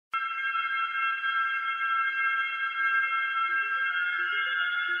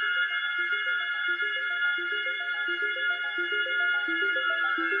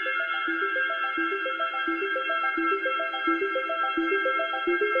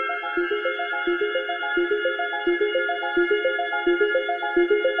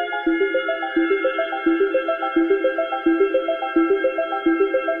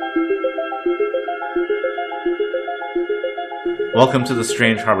Welcome to the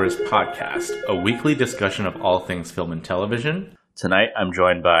Strange Harbors podcast, a weekly discussion of all things film and television. Tonight, I'm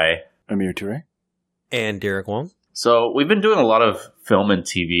joined by Amir Toure and Derek Wong. So we've been doing a lot of film and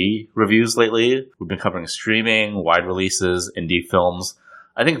TV reviews lately. We've been covering streaming, wide releases, indie films.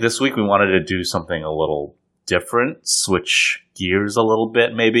 I think this week we wanted to do something a little different, switch gears a little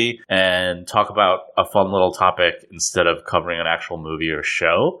bit maybe, and talk about a fun little topic instead of covering an actual movie or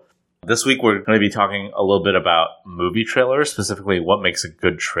show. This week, we're going to be talking a little bit about movie trailers, specifically what makes a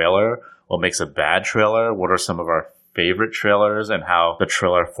good trailer, what makes a bad trailer, what are some of our favorite trailers, and how the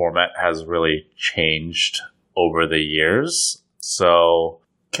trailer format has really changed over the years. So,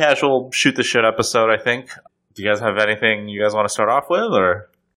 casual shoot-the-shit episode, I think. Do you guys have anything you guys want to start off with, or...?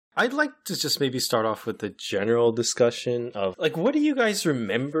 I'd like to just maybe start off with a general discussion of, like, what do you guys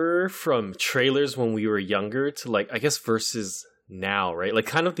remember from trailers when we were younger to, like, I guess versus now, right? Like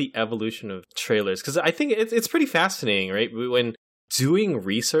kind of the evolution of trailers, because I think it's pretty fascinating, right? When doing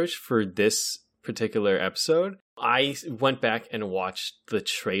research for this particular episode, I went back and watched the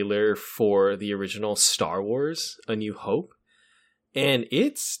trailer for the original Star Wars A New Hope, and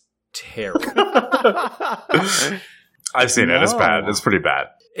it's terrible. I've seen it. It's bad. It's pretty bad.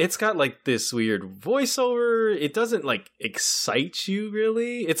 It's got like this weird voiceover. It doesn't like excite you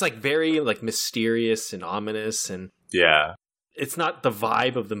really. It's like very like mysterious and ominous, and yeah. It's not the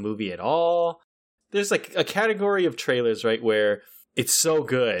vibe of the movie at all. There's like a category of trailers, right, where it's so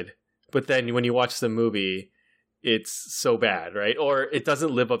good, but then when you watch the movie, it's so bad, right? Or it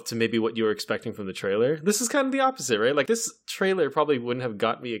doesn't live up to maybe what you were expecting from the trailer. This is kind of the opposite, right? Like this trailer probably wouldn't have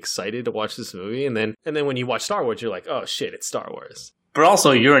got me excited to watch this movie, and then when you watch Star Wars, you're like, oh shit, it's Star Wars. But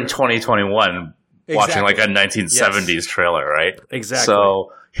also, you're in 2021 watching like a 1970s trailer, right? Exactly.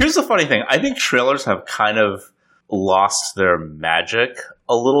 So here's the funny thing. I think trailers have kind of lost their magic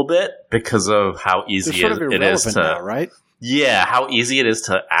a little bit because of how easy it is to now, right? Yeah, how easy it is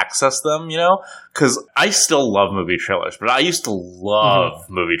to access them, you know? Because I still love movie trailers, but I used to love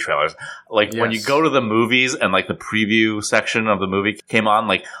movie trailers. Like when you go to the movies and like the preview section of the movie came on,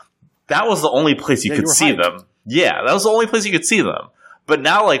 like that was the only place you could see them. Yeah, that was the only place you could see them. But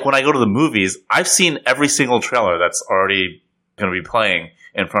now, like when I go to the movies, I've seen every single trailer that's already going to be playing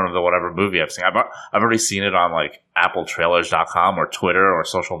in front of the whatever movie I've seen. I've already seen it on like appletrailers.com or Twitter or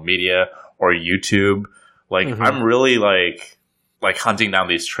social media or YouTube. Like I'm really like hunting down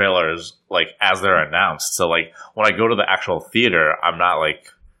these trailers like as they're announced. So like when I go to the actual theater, I'm not like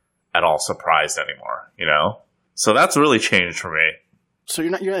at all surprised anymore, you know? So that's really changed for me. So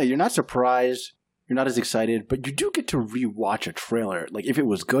you're not surprised. You're not as excited, but you do get to rewatch a trailer. Like if it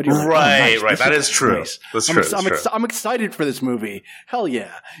was good, you're like, right, oh, nice, That is true. Nice. That's true. I'm excited for this movie. Hell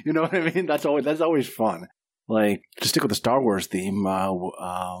yeah! You know what I mean? That's always fun. Like to stick with the Star Wars theme,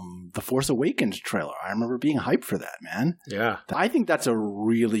 the Force Awakens trailer. I remember being hyped for that, man. Yeah, I think that's a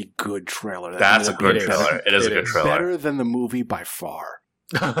really good trailer. That's a good trailer. It is a good trailer. Better than the movie by far.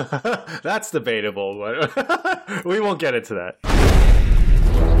 That's debatable, but we won't get into that.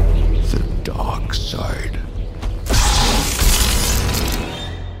 The dark side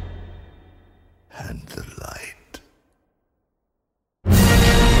and the light.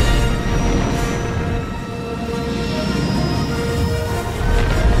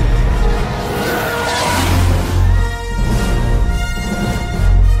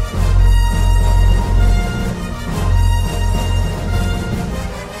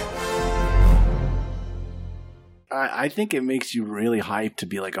 I think it makes you really hyped to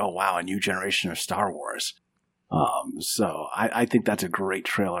be like, oh wow, a new generation of Star Wars. So I think that's a great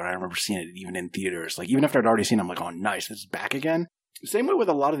trailer. I remember seeing it even in theaters. Like even after I'd already seen it, I'm like, oh nice, this is back again. Same way with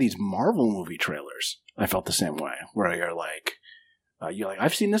a lot of these Marvel movie trailers. I felt the same way, where you're like,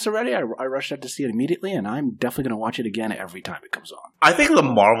 I've seen this already. I rushed out to see it immediately, and I'm definitely going to watch it again every time it comes on. I think the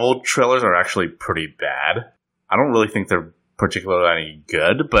Marvel trailers are actually pretty bad. I don't really think they're particularly any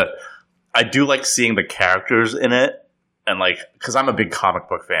good, but I do like seeing the characters in it. And like, because I'm a big comic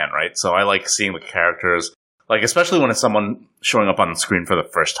book fan, right? So I like seeing the characters, like especially when it's someone showing up on the screen for the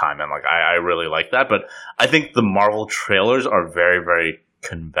first time. And like, I really like that. But I think the Marvel trailers are very, very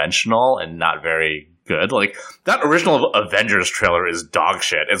conventional and not very good. Like that original Avengers trailer is dog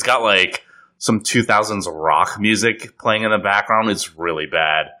shit. It's got like some 2000s rock music playing in the background. It's really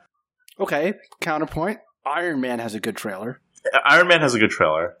bad. Okay, counterpoint. Iron Man has a good trailer. Iron Man has a good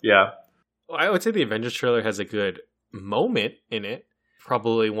trailer, yeah. I would say the Avengers trailer has a good moment in it.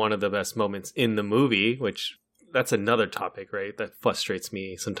 Probably one of the best moments in the movie, which that's another topic, right? That frustrates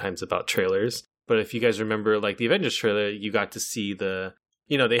me sometimes about trailers. But if you guys remember, like the Avengers trailer, you got to see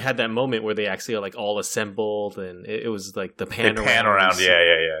they had that moment where they actually are like all assembled, and it was like the pan around. Yeah.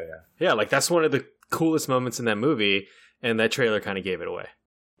 Yeah, like that's one of the coolest moments in that movie, and that trailer kind of gave it away.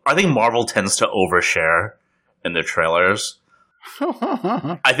 I think Marvel tends to overshare in their trailers.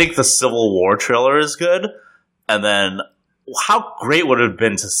 I think the Civil War trailer is good, and then how great would it have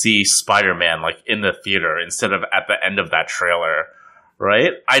been to see Spider-Man like in the theater instead of at the end of that trailer,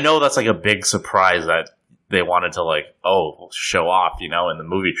 right? I know that's like a big surprise that they wanted to like show off, in the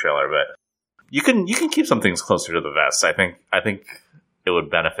movie trailer, but you can keep some things closer to the vest. I think it would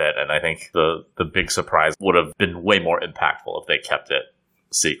benefit, and I think the big surprise would have been way more impactful if they kept it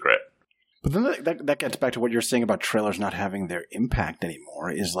secret. But then that gets back to what you're saying about trailers not having their impact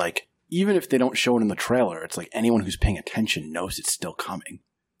anymore, is like, even if they don't show it in the trailer, it's like anyone who's paying attention knows it's still coming.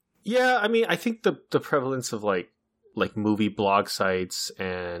 Yeah, I mean, I think the prevalence of like movie blog sites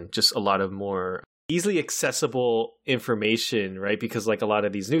and just a lot of more easily accessible information, right? Because like a lot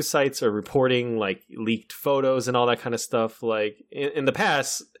of these news sites are reporting like leaked photos and all that kind of stuff. Like in the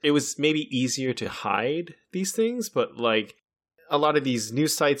past, it was maybe easier to hide these things, but like a lot of these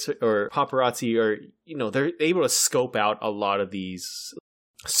news sites or paparazzi are, they're able to scope out a lot of these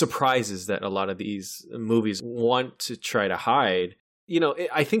surprises that a lot of these movies want to try to hide.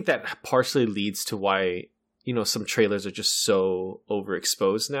 I think that partially leads to why, some trailers are just so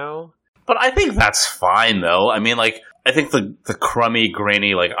overexposed now. But I think that's fine, though. I mean, like, I think the crummy,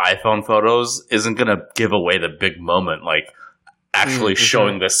 grainy, like, iPhone photos isn't going to give away the big moment, like, actually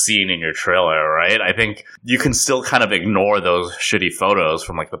showing the scene in your trailer, right? I think you can still kind of ignore those shitty photos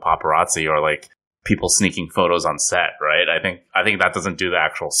from, like, the paparazzi or, like, people sneaking photos on set, right? I think that doesn't do the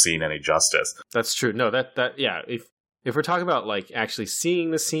actual scene any justice. That's true. No, yeah, if we're talking about like actually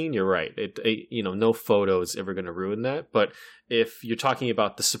seeing the scene, you're right. No photo is ever going to ruin that. But if you're talking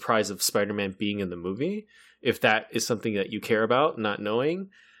about the surprise of Spider-Man being in the movie, if that is something that you care about, not knowing,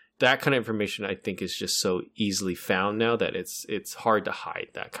 that kind of information I think is just so easily found now that it's hard to hide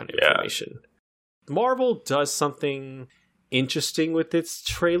that kind of information. Marvel does something interesting with its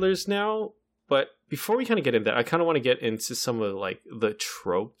trailers now. But before we kind of get into that, I kind of want to get into some of like the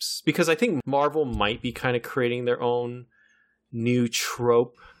tropes, because I think Marvel might be kind of creating their own new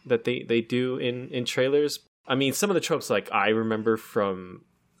trope that they do in trailers. I mean, some of the tropes like I remember from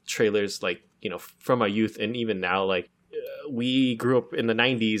trailers, like, from my youth and even now, like we grew up in the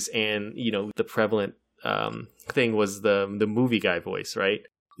 90s and, the prevalent thing was the movie guy voice, right?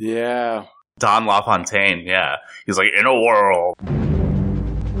 Yeah. Don LaFontaine, yeah. He's like, in a world.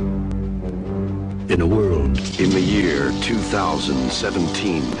 In a world, in the year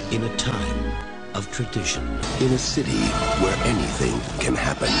 2017, in a time of tradition, in a city where anything can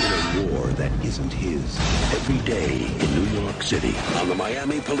happen, in a war that isn't his, every day in New York City, on the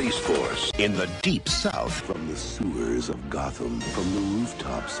Miami Police Force, in the Deep South, from the sewers of Gotham, from the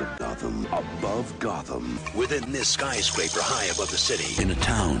rooftops of Gotham, above Gotham, within this skyscraper high above the city, in a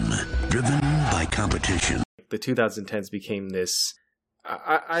town driven by competition. The 2010s became this,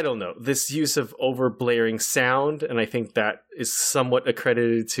 I don't know, this use of over-blaring sound, and I think that is somewhat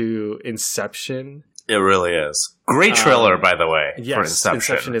accredited to Inception. It really is. Great trailer, by the way, yes, for Inception.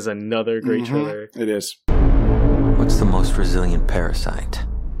 Inception is another great trailer. It is. What's the most resilient parasite?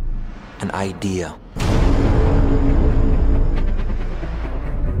 An idea.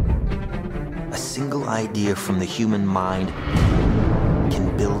 A single idea from the human mind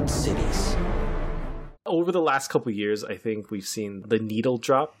can build cities. Over the last couple of years, I think we've seen the needle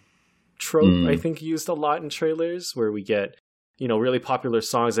drop trope, I think, used a lot in trailers, where we get, really popular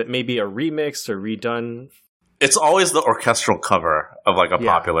songs that maybe are remixed or redone. It's always the orchestral cover of like a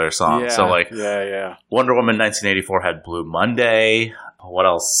popular song. Yeah. So like Yeah. Wonder Woman 1984 had Blue Monday. What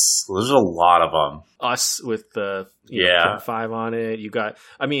else? There's a lot of them. Us with the 5 on it. You got,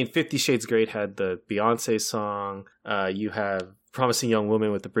 50 Shades Great had the Beyonce song. You have Promising Young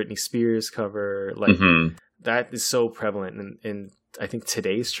Woman with the Britney Spears cover. Like that is so prevalent in I think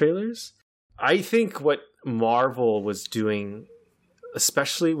today's trailers. I think what Marvel was doing,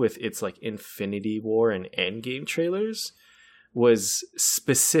 especially with its like Infinity War and Endgame trailers, was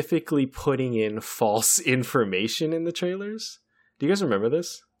specifically putting in false information in the trailers. Do you guys remember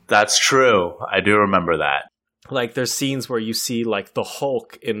this? That's true. I do remember that. Like there's scenes where you see like the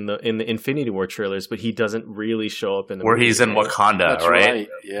Hulk in the Infinity War trailers, but he doesn't really show up in the where movie, he's in Wakanda, That's right.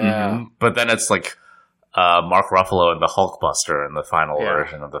 Yeah. But then it's like Mark Ruffalo and the Hulkbuster in the final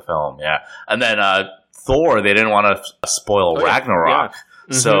version of the film. Yeah. And then Thor, they didn't want to spoil Ragnarok,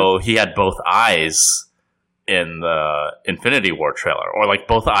 so he had both eyes in the Infinity War trailer, or like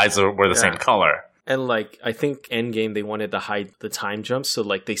both eyes were the same color. And like, I think Endgame, they wanted to hide the time jump, so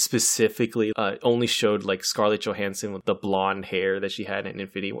like they specifically only showed like Scarlett Johansson with the blonde hair that she had in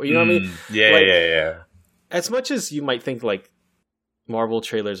Infinity War. You know what I mean? Yeah. As much as you might think like Marvel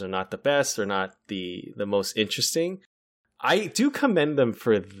trailers are not the best or not the most interesting, I do commend them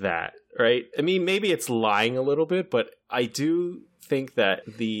for that, right? I mean, maybe it's lying a little bit, but I do think that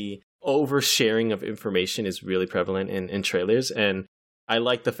the oversharing of information is really prevalent in trailers, and I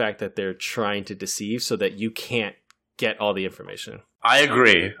like the fact that they're trying to deceive so that you can't get all the information. I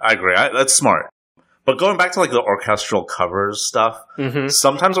agree. That's smart. But going back to like the orchestral covers stuff,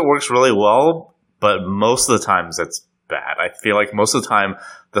 sometimes it works really well, but most of the times it's bad. I feel like most of the time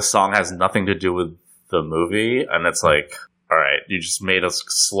the song has nothing to do with the movie, and it's like, all right, you just made a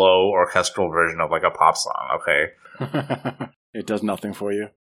slow orchestral version of like a pop song, okay? It does nothing for you.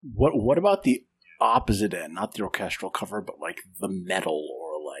 What about the opposite end? Not the orchestral cover, but like the metal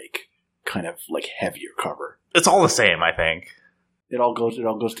or like kind of like heavier cover. It's all the same, I think. It all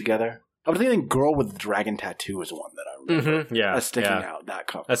goes together. I was thinking "Girl with the Dragon Tattoo" is one that I remember. That's sticking out. That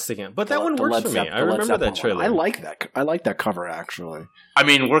cover. That's sticking out. But that one works for me. I remember that trailer. I like that cover actually. I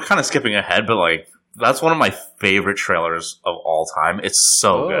mean, we're kind of skipping ahead, but like that's one of my favorite trailers of all time. It's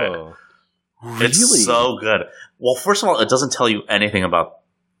so good. Really? It's so good. Well, first of all, it doesn't tell you anything about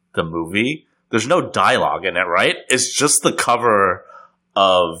the movie. There's no dialogue in it, right? It's just the cover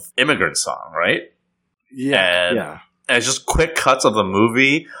of Immigrant Song, right? Yeah. And it's just quick cuts of the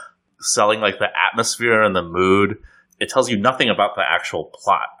movie selling like the atmosphere and the mood. It tells you nothing about the actual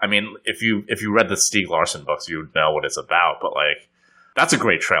plot. I mean, if you read the Stieg Larsson books, you would know what it's about, but like that's a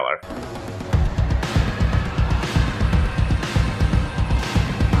great trailer.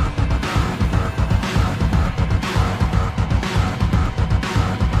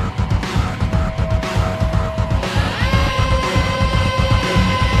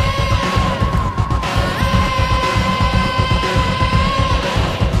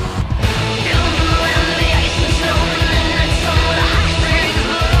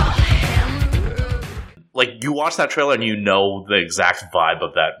 Like, you watch that trailer and you know the exact vibe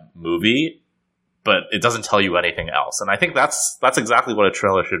of that movie, but it doesn't tell you anything else. And I think that's exactly what a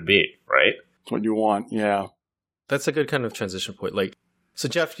trailer should be, right? That's what you want, yeah. That's a good kind of transition point. Like, so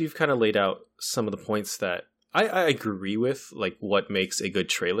Jeff, you've kind of laid out some of the points that I agree with, like what makes a good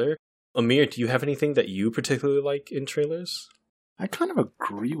trailer. Amir, do you have anything that you particularly like in trailers? I kind of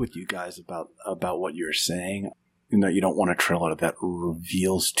agree with you guys about what you're saying, in that you don't want a trailer that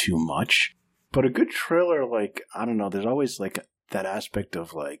reveals too much. But a good trailer, like, I don't know, there's always like that aspect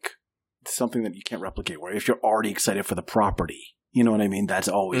of like something that you can't replicate, where if you're already excited for the property, you know what I mean? That's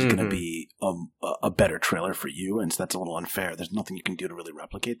always going to be a better trailer for you, and so that's a little unfair. There's nothing you can do to really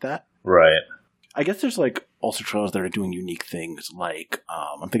replicate that. Right. I guess there's like also trailers that are doing unique things, like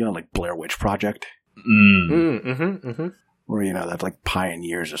I'm thinking of like Blair Witch Project. Where, you know, that's like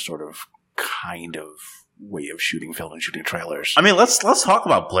pioneers a sort of kind of way of shooting film and shooting trailers. I mean, let's talk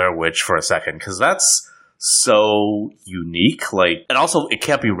about Blair Witch for a second, because that's so unique. Like, and also it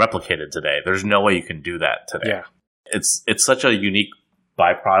can't be replicated today. There's no way you can do that today. Yeah. It's such a unique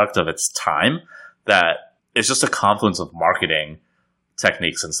byproduct of its time that it's just a confluence of marketing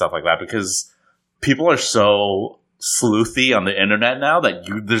techniques and stuff like that, because people are so sleuthy on the internet now that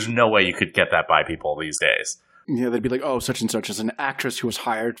there's no way you could get that by people these days. Yeah, they'd be like, oh, such and such is an actress who was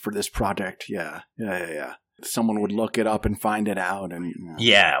hired for this project. Yeah. Someone would look it up and find it out. And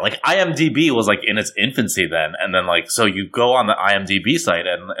yeah, like IMDb was like in its infancy then. And then like, so you go on the IMDb site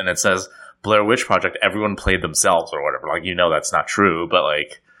and it says Blair Witch Project, everyone played themselves or whatever. Like, you know, that's not true. But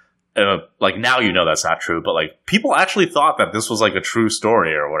like now you know that's not true. But like people actually thought that this was like a true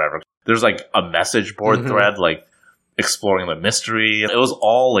story or whatever. There's like a message board thread, like exploring the mystery. It was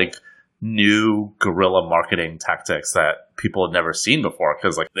all like new guerrilla marketing tactics that people had never seen before,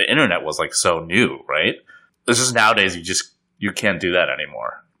 because like the internet was like so new, right? It's just nowadays you can't do that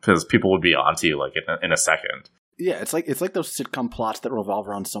anymore, because people would be onto you like in a second. Yeah, it's like those sitcom plots that revolve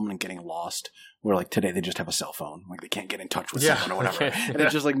around someone getting lost, where like today they just have a cell phone, like they can't get in touch with someone or whatever. And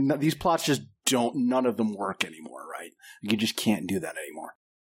it's just like these plots just none of them work anymore, right? You just can't do that anymore.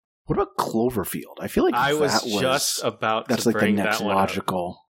 What about Cloverfield? I feel like I was just about that's to like bring the next that one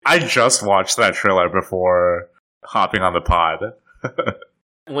logical. I just watched that trailer before hopping on the pod.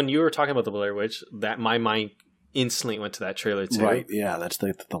 When you were talking about the Blair Witch, that my mind instantly went to that trailer too. Right, yeah, that's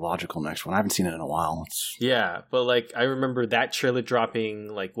the logical next one. I haven't seen it in a while. Yeah, but like I remember that trailer dropping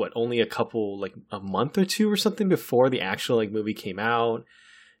like only a month or two or something before the actual like movie came out.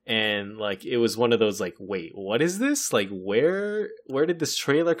 And like it was one of those like, wait, what is this? Like where did this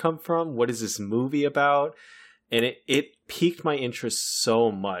trailer come from? What is this movie about? And it piqued my interest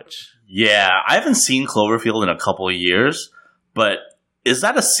so much. Yeah, I haven't seen Cloverfield in a couple of years, but is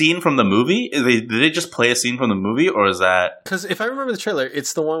that a scene from the movie? Did they just play a scene from the movie, or is that... Because if I remember the trailer,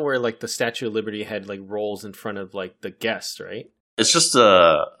 it's the one where like the Statue of Liberty head like rolls in front of like the guest, right? It's just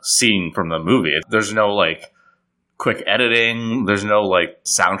a scene from the movie. There's no like quick editing. There's no like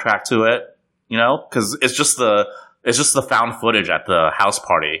soundtrack to it, you know? Because it's just the found footage at the house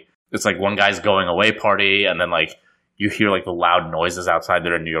party. It's like one guy's going away party, and then like you hear like the loud noises outside.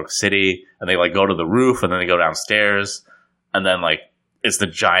 They're in New York City, and they like go to the roof, and then they go downstairs, and then like it's the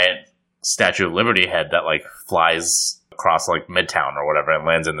giant Statue of Liberty head that like flies across like Midtown or whatever and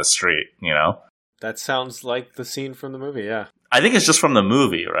lands in the street, you know? That sounds like the scene from the movie, yeah. I think it's just from the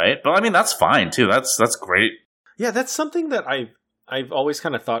movie, right? But I mean, that's fine too. That's great. Yeah, that's something that I've always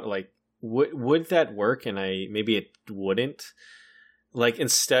kind of thought like, would that work? And maybe it wouldn't. Like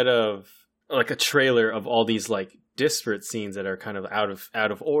instead of like a trailer of all these like disparate scenes that are kind of out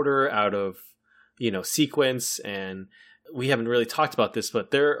of order, out of, you know, sequence. And we haven't really talked about this,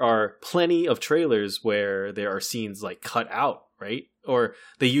 but there are plenty of trailers where there are scenes like cut out, right? Or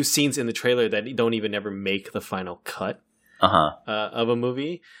they use scenes in the trailer that don't even ever make the final cut of a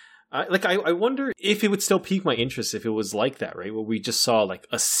movie. I wonder if it would still pique my interest if it was like that, right? Where we just saw like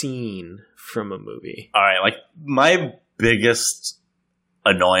a scene from a movie. All right, like my biggest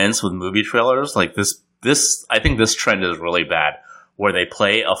annoyance with movie trailers, like this, I think this trend is really bad, where they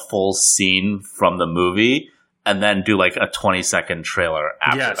play a full scene from the movie and then do like a 20-second trailer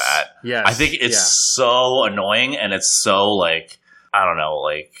after that. Yes. I think it's so annoying, and it's so like, I don't know,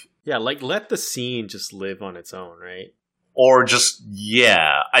 like... Yeah, like let the scene just live on its own, right? Or just,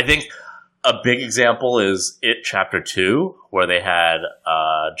 yeah. I think a big example is It Chapter 2, where they had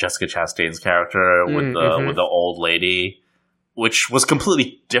Jessica Chastain's character with the old lady, which was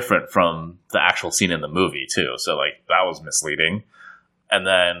completely different from the actual scene in the movie, too. So, like, that was misleading. And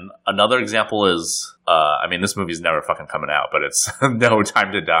then another example is, I mean, this movie's never fucking coming out, but it's No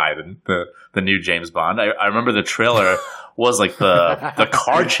Time to Die, the new James Bond. I remember the trailer was, like, the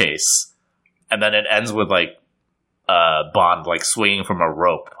car chase, and then it ends with, like, Bond, like, swinging from a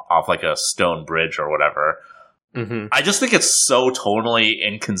rope off, like, a stone bridge or whatever. Mm-hmm. I just think it's so tonally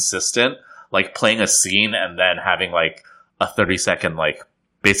inconsistent, like, playing a scene and then having, like, a 30-second, like,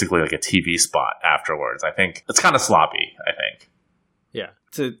 basically like a TV spot afterwards. I think it's kind of sloppy, I think. Yeah.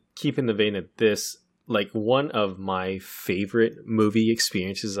 To keep in the vein of this, like, one of my favorite movie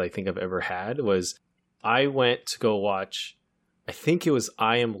experiences I think I've ever had was I went to go watch, I think it was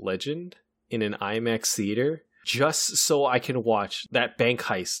I Am Legend in an IMAX theater, just so I can watch that bank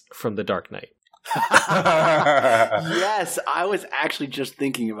heist from The Dark Knight. Yes, I was actually just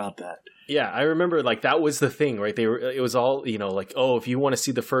thinking about that. Yeah, I remember like that was the thing, right? It was all, you know, like, oh, if you want to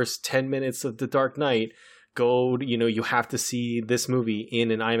see the first 10 minutes of The Dark Knight, go, you know, you have to see this movie in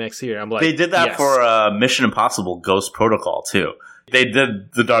an IMAX theater. I'm like, they did that for Mission Impossible Ghost Protocol too. They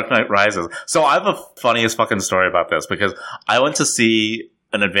did The Dark Knight Rises. So I have a funniest fucking story about this, because I went to see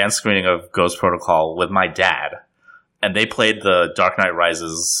an advanced screening of Ghost Protocol with my dad, and they played the Dark Knight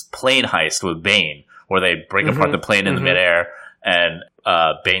Rises plane heist with Bane, where they break apart the plane in the midair, and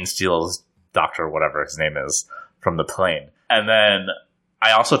Bane steals Doctor whatever his name is from the plane. And then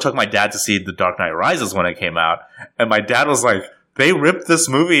I also took my dad to see The Dark Knight Rises when it came out, and my dad was like, they ripped this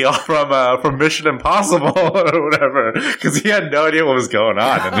movie off from Mission Impossible or whatever, because he had no idea what was going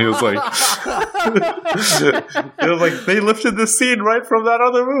on, and he was like, they lifted this scene right from that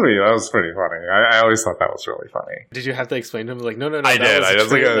other movie. That was pretty funny. I always thought that was really funny. Did you have to explain to him like, no? I did. That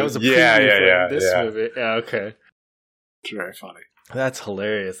was a preview for this movie. Yeah, okay. It's very funny. That's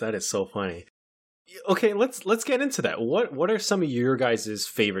hilarious. That is so funny. Okay, let's get into that. What are some of your guys'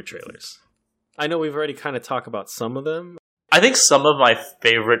 favorite trailers? I know we've already kind of talked about some of them. I think some of my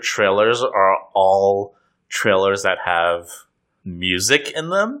favorite trailers are all trailers that have music in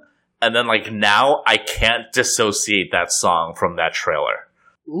them. And then, like, now I can't dissociate that song from that trailer.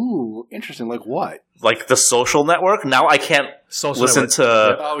 Ooh, interesting. Like what? Like The Social Network. Now I can't listen to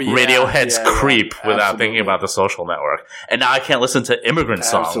Radiohead's Creep without thinking about The Social Network. And now I can't listen to Immigrant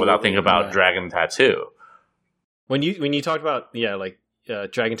Song without thinking about Dragon Tattoo. When you talked about,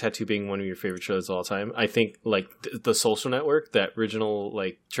 Dragon Tattoo being one of your favorite trailers of all time, I think like The Social Network, that original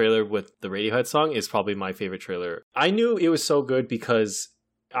like trailer with the Radiohead song, is probably my favorite trailer. I knew it was so good because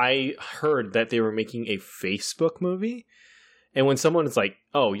I heard that they were making a Facebook movie, And when someone is like,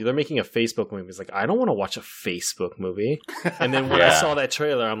 "Oh, they're making a Facebook movie," it's like, I don't want to watch a Facebook movie. And then when I saw that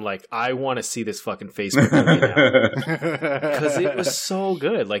trailer, I'm like, I want to see this fucking Facebook movie now because it was so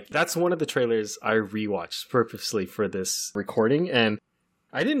good. Like that's one of the trailers I rewatched purposely for this recording, and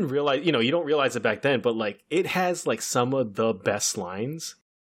I didn't realize. You don't realize it back then, but like it has like some of the best lines.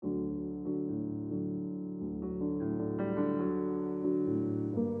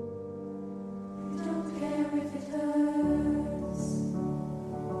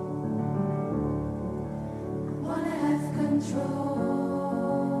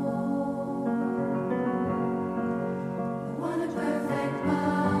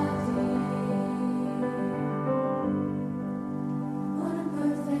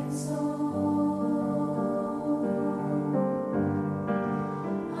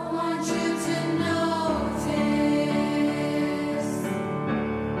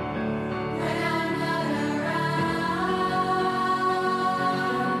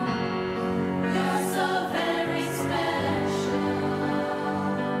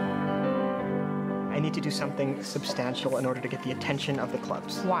 Something substantial in order to get the attention of the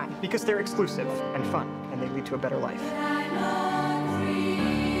clubs. Why? Because they're exclusive and fun, and they lead to a better life.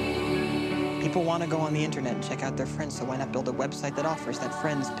 People want to go on the internet and check out their friends, so why not build a website that offers that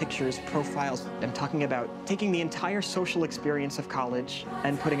friends, pictures, profiles? I'm talking about taking the entire social experience of college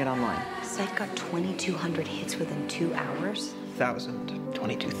and putting it online. Site got 2,200 hits within 2 hours?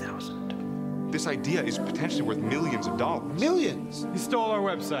 22,000. This idea is potentially worth millions of dollars. Millions? You stole our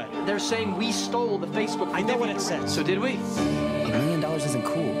website. They're saying we stole the Facebook. I know what it says. So did we? $1 million isn't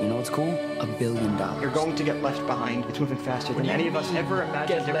cool. You know what's cool? $1 billion. You're going to get left behind. It's moving faster than any of us ever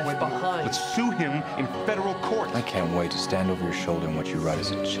imagined it would behind. Let's sue him in federal court. I can't wait to stand over your shoulder and watch you write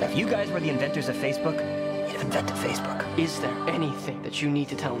as a check. If you guys were the inventors of Facebook, you'd have invented Facebook. Is there anything that you need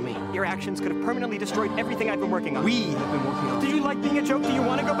to tell me? Your actions could have permanently destroyed everything I've been working on. We have been working on. Did you like being a joke? Do you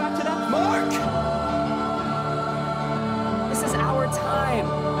want to go back to that? Mark! This is our time.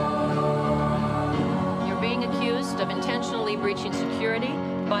 You're being accused of intentionally breaching security,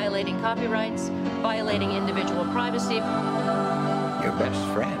 violating copyrights, violating individual privacy. Your best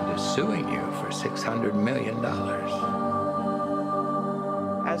friend is suing you for $600 million.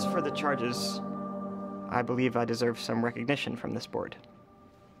 As for the charges, I believe I deserve some recognition from this board.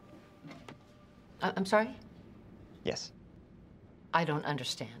 I'm sorry? Yes. I don't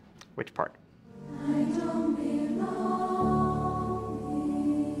understand. Which part?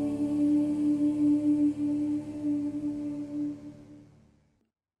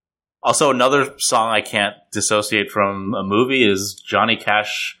 Also, another song I can't dissociate from a movie is Johnny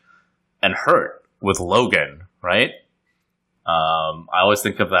Cash and Hurt with Logan, right? I always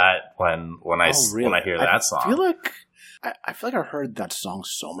think of that when I hear that song. I feel like I've heard that song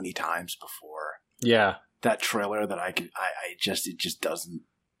so many times before. Yeah, that trailer that it just doesn't,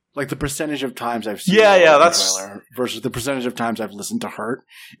 like, the percentage of times I've seen that's trailer versus the percentage of times I've listened to Hurt,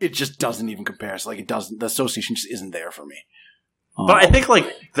 it just doesn't even compare. So, like, it doesn't. The association just isn't there for me. But I think, like,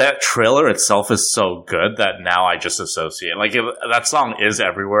 that trailer itself is so good that now I just associate. Like, that song is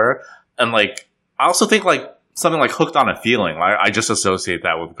everywhere. And, like, I also think, like, something like Hooked on a Feeling. I just associate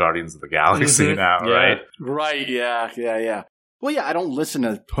that with Guardians of the Galaxy now, right? Right, yeah. Well, yeah, I don't listen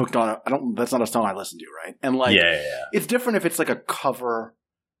to Hooked on that's not a song I listen to, right? And, like, it's different if it's, like, a cover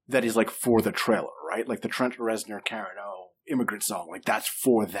that is, like, for the trailer, right? Like the Trent Reznor, Karen O immigrant song. Like, that's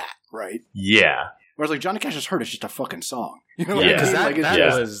for that, right? Yeah. Whereas, like, Johnny Cash's Hurt is just a fucking song. You know because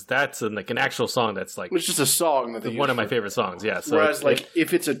that's like an actual song that's like... It's just a song. That one of my favorite songs, yeah. So whereas, like,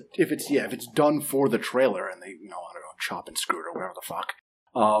 if it's done for the trailer and they, I don't know, chop and screw it or whatever the fuck,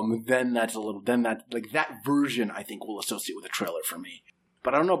 then that version, I think, will associate with the trailer for me.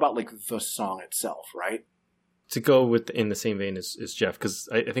 But I don't know about, like, the song itself, right? To go in the same vein as Jeff, because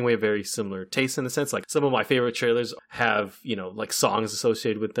I think we have very similar tastes in the sense. Like, some of my favorite trailers have, like, songs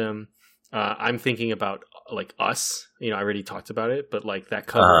associated with them. I'm thinking about, like, Us. I already talked about it, but, like, that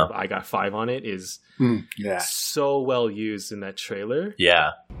cover of I Got 5 on it is so well used in that trailer.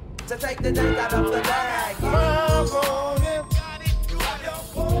 Yeah. To take the drink out of the bag.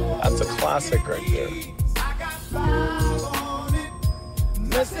 That's a classic right there.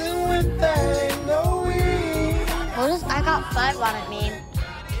 Messing with that ain't no weed. What does I Got 5 on it mean?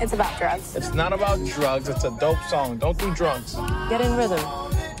 It's about drugs. It's not about drugs. It's a dope song. Don't do drugs. Get in rhythm.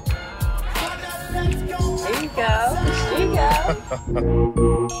 There you go.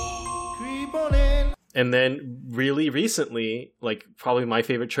 And then really recently, like, probably my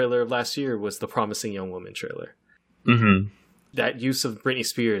favorite trailer of last year was the Promising Young Woman trailer. Mm-hmm. That use of Britney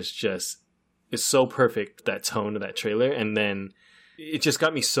Spears just is so perfect, that tone of that trailer. And then it just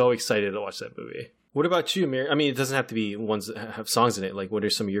got me so excited to watch that movie. What about you, Amir? I mean, it doesn't have to be ones that have songs in it. Like, what are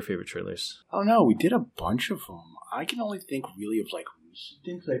some of your favorite trailers? Oh no, we did a bunch of them. I can only think really of like recent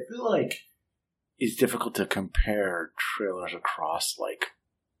things. I feel like it's difficult to compare trailers across like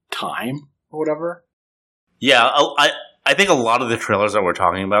time or whatever. Yeah, I think a lot of the trailers that we're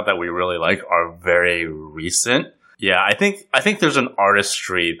talking about that we really like are very recent. Yeah, I think there's an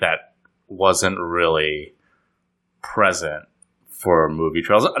artistry that wasn't really present for movie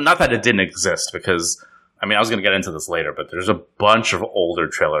trailers. Not that it didn't exist, because, I mean, I was going to get into this later, but there's a bunch of older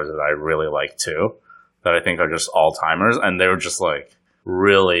trailers that I really like too, that I think are just all-timers, and they were just, like,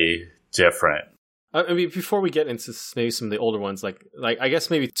 really different. I mean, before we get into maybe some of the older ones, like I guess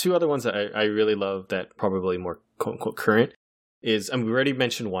maybe two other ones that I really love that probably more quote-unquote current is, I mean, we already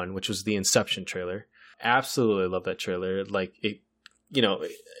mentioned one, which was the Inception trailer. Absolutely love that trailer. Like, it, you know,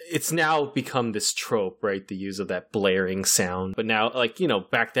 it's now become this trope, right? The use of that blaring sound. But now, like, you know,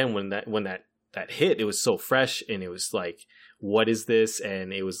 back then when that hit, it was so fresh, and it was like, what is this?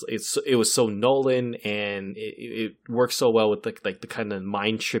 And it was so Nolan, and it worked so well with the kind of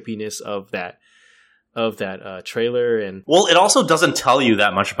mind trippiness of that trailer. And well, it also doesn't tell you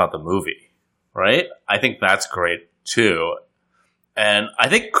that much about the movie, right? I think that's great too. And I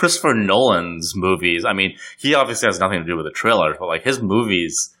think Christopher Nolan's movies, I mean, he obviously has nothing to do with the trailers, but like his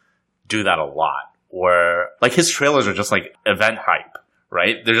movies do that a lot, where like his trailers are just like event hype,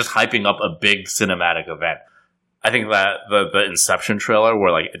 right? They're just hyping up a big cinematic event. I think that the Inception trailer,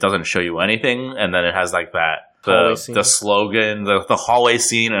 where like it doesn't show you anything, and then it has like the slogan, the hallway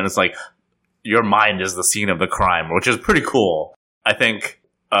scene, and it's like, your mind is the scene of the crime, which is pretty cool. I think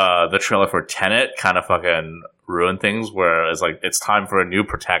the trailer for Tenet kind of fucking ruined things, where it's like, it's time for a new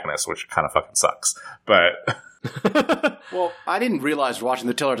protagonist, which kind of fucking sucks. But well, I didn't realize watching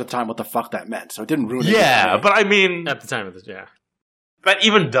the trailer at the time what the fuck that meant, so it didn't ruin it. Yeah, but I mean, at the time of that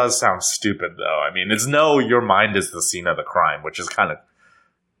even does sound stupid, though. I mean, it's your mind is the scene of the crime, which is kind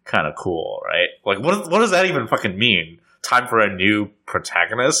of cool, right? Like, what does that even fucking mean? Time for a new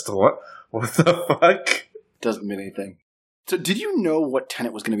protagonist? What the fuck? Doesn't mean anything. So, did you know what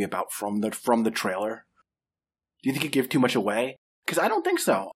Tenet was going to be about from the trailer? Do you think it gave too much away? Because I don't think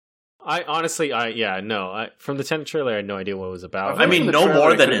so. I honestly, from the Tenet trailer, I had no idea what it was about. I mean, no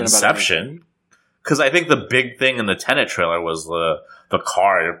more than Inception. Because I think the big thing in the Tenet trailer was the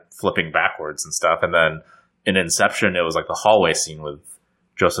car flipping backwards and stuff, and then in Inception, it was like the hallway scene with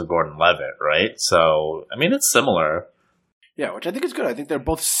Joseph Gordon-Levitt, right? So, I mean, it's similar. Yeah, which I think is good. I think they're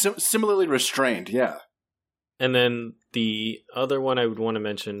both similarly restrained, yeah. And then the other one I would want to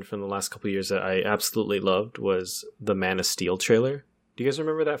mention from the last couple of years that I absolutely loved was the Man of Steel trailer. Do you guys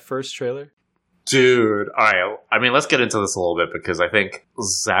remember that first trailer? Dude, alright. I mean, let's get into this a little bit, because I think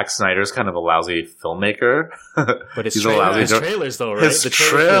Zack Snyder's kind of a lousy filmmaker. But his trailers, though, right? His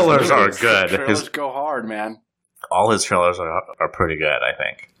trailers are good. The trailers go hard, man. All his trailers are pretty good, I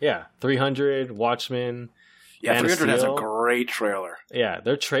think. Yeah, 300, Watchmen. Yeah, 300 has a great trailer. Yeah,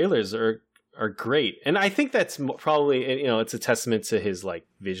 their trailers are great, and I think that's probably, you know, it's a testament to his like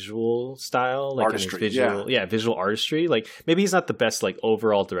visual style, like artistry, his visual artistry. Like, maybe he's not the best like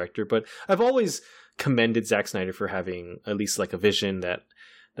overall director, but I've always commended Zack Snyder for having at least like a vision that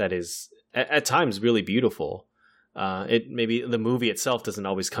is at times really beautiful. It maybe the movie itself doesn't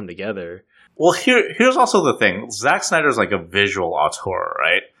always come together. Well, here's also the thing: Zack Snyder's like a visual auteur,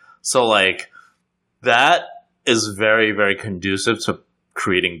 right? So like that is very, very conducive to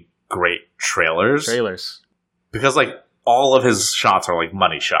creating great trailers. Because like all of his shots are like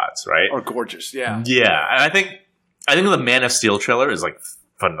money shots, right? Or gorgeous, yeah. Yeah, and I think the Man of Steel trailer is like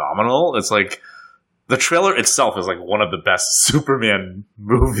phenomenal. It's like the trailer itself is like one of the best Superman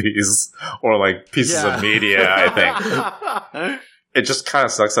movies or like pieces of media, I think. It just kind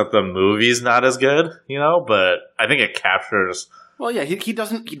of sucks that the movie's not as good, you know, but I think it captures. Well, yeah, he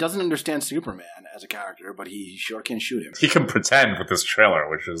doesn't understand Superman as a character, but he sure can shoot him. He can pretend with this trailer,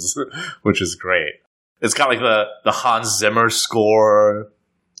 which is great. It's got like the Hans Zimmer score,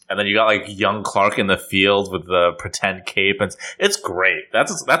 and then you got like young Clark in the field with the pretend cape, and it's great.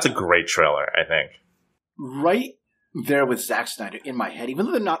 That's a great trailer, I think. Right there with Zack Snyder in my head, even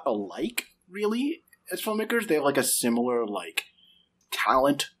though they're not alike really as filmmakers, they have like a similar like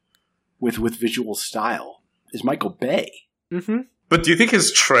talent with visual style. Is Michael Bay. Mm-hmm. But do you think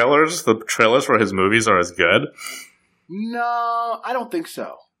the trailers for his movies are as good? No, I don't think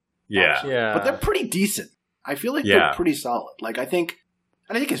so. Yeah. But they're pretty decent. I feel like they're pretty solid. Like, I think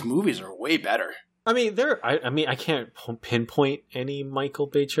his movies are way better. I mean, I can't pinpoint any Michael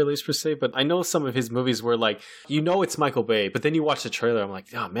Bay trailers per se, but I know some of his movies where, like, you know it's Michael Bay, but then you watch the trailer, I'm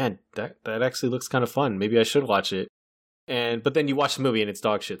like, oh man, that actually looks kind of fun. Maybe I should watch it. but then you watch the movie and it's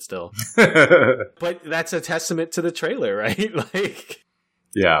dog shit still. But that's a testament to the trailer, right? Like,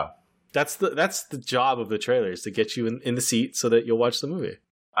 yeah, that's the job of the trailer, is to get you in the seat so that you'll watch the movie.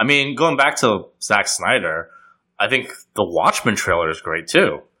 I mean, going back to Zack Snyder, I think the Watchmen trailer is great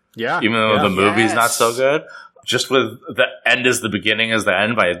too. Yeah, even though the movie's not so good. Just with the end is the beginning is the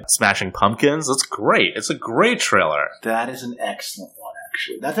end by Smashing Pumpkins. It's great. It's a great trailer. That is an excellent one,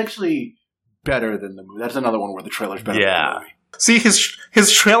 actually. That's actually better than the movie. That's another one where the trailer's better than the movie. See,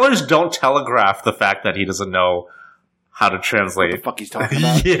 his trailers don't telegraph the fact that he doesn't know how to translate. What the fuck he's talking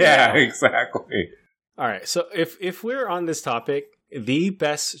about. Yeah, exactly. All right, so if we're on this topic, the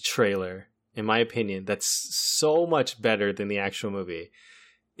best trailer, in my opinion, that's so much better than the actual movie,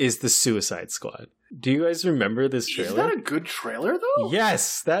 is The Suicide Squad. Do you guys remember this trailer? Is that a good trailer, though?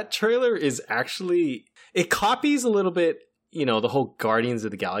 Yes, that trailer is actually... It copies a little bit, you know, the whole Guardians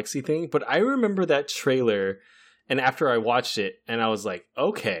of the Galaxy thing, but I remember that trailer, and after I watched it, and I was like,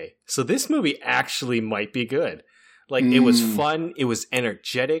 okay, so this movie actually might be good. Like, it was fun, it was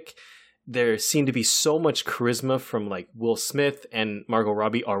energetic, there seemed to be so much charisma from, like, Will Smith and Margot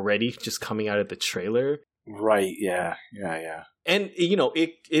Robbie already just coming out of the trailer. Right, yeah. And, you know,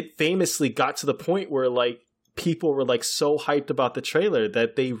 it famously got to the point where, like, people were, like, so hyped about the trailer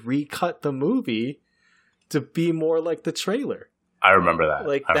that they recut the movie to be more like the trailer. I remember that.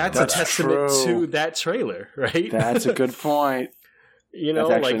 Like, that's a testament to that trailer, right? That's a good point. You know,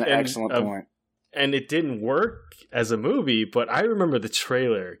 that's actually like, an excellent point. And it didn't work as a movie, but I remember the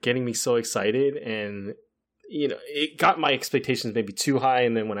trailer getting me so excited, and, you know, it got my expectations maybe too high,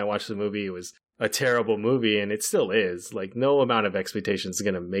 and then when I watched the movie, it was a terrible movie, and it still is. Like, no amount of expectations is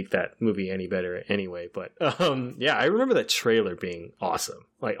going to make that movie any better anyway. But yeah, I remember that trailer being awesome.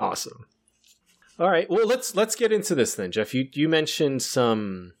 Like, awesome. All right, well, let's get into this then, Jeff. You mentioned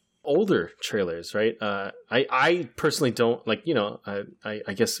some older trailers, right? I personally don't, like, you know,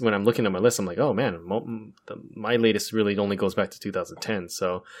 I guess when I'm looking at my list, I'm like, oh man, my latest really only goes back to 2010.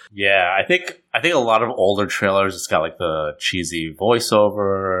 So yeah, I think a lot of older trailers, it's got like the cheesy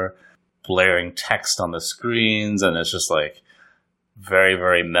voiceover, blaring text on the screens, and it's just like very,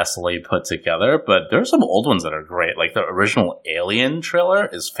 very messily put together. But there's some old ones that are great. Like the original Alien trailer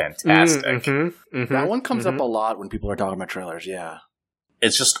is fantastic. That one comes up a lot when people are talking about trailers, yeah.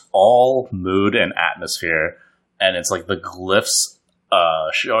 It's just all mood and atmosphere, and it's like the glyphs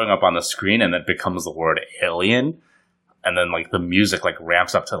showing up on the screen, and it becomes the word alien, and then like the music like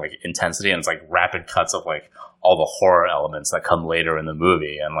ramps up to like intensity, and it's like rapid cuts of like all the horror elements that come later in the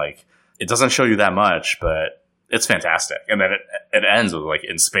movie, and like it doesn't show you that much, but it's fantastic. And then it ends with like,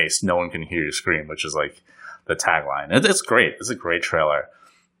 in space, no one can hear you scream, which is like the tagline. It's great. It's a great trailer.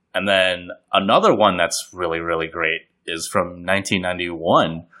 And then another one that's really, really great is from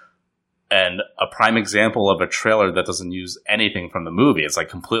 1991, and a prime example of a trailer that doesn't use anything from the movie. It's like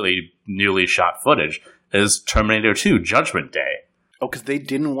completely newly shot footage, is Terminator 2 Judgment Day. Oh, because they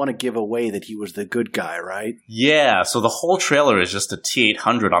didn't want to give away that he was the good guy, right? Yeah, so the whole trailer is just a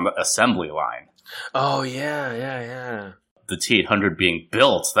T-800 on the assembly line. Oh, yeah. The T-800 being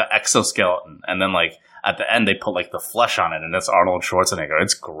built, the exoskeleton, and then like at the end they put like the flesh on it, and that's Arnold Schwarzenegger.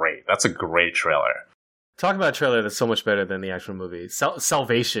 It's great. That's a great trailer. Talk about a trailer that's so much better than the actual movie.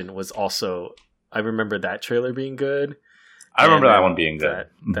 Salvation was also, I remember that trailer being good. I remember that one being good.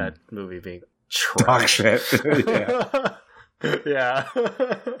 That movie being trash. Dog shit. Yeah. Yeah.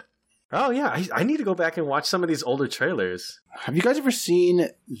 Oh, yeah. I need to go back and watch some of these older trailers. Have you guys ever seen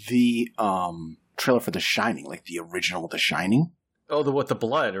the trailer for The Shining, like the original The Shining? Oh, with the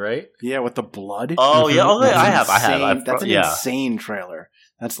blood, right? Yeah, with the blood. Oh, yeah. Oh, I have. That's an insane trailer.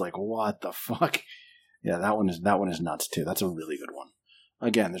 That's like, what the fuck? Yeah, that one is nuts too. That's a really good one.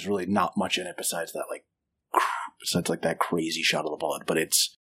 Again, there's really not much in it besides that, like, that crazy shot of the blood, but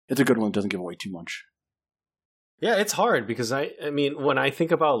it's a good one. It doesn't give away too much. Yeah, it's hard because I mean, when I think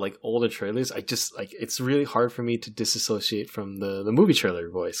about like older trailers, I just like, it's really hard for me to disassociate from the movie trailer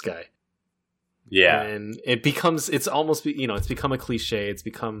voice guy. Yeah, and it's almost, you know, it's become a cliche. It's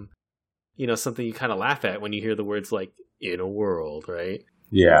become, you know, something you kind of laugh at when you hear the words like "in a world," right?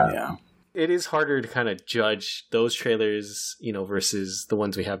 Yeah. It is harder to kind of judge those trailers, you know, versus the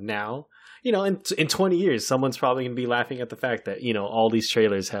ones we have now. You know, in 20 years, someone's probably going to be laughing at the fact that, you know, all these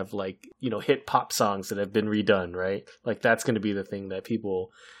trailers have, like, you know, hit pop songs that have been redone, right? Like, that's going to be the thing that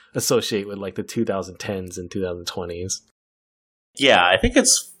people associate with, like, the 2010s and 2020s. Yeah, I think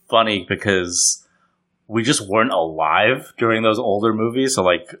it's funny because we just weren't alive during those older movies, so,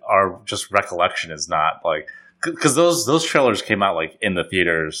 like, our just recollection is not, like... Because those trailers came out, like, in the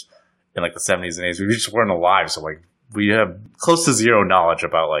theaters in, like, the 70s and 80s. We just weren't alive, so, like, we have close to zero knowledge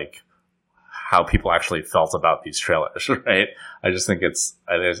about, like, how people actually felt about these trailers, right? I just think it's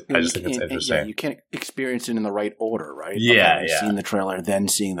interesting. Yeah, you can't experience it in the right order, right? Yeah, Seeing the trailer, then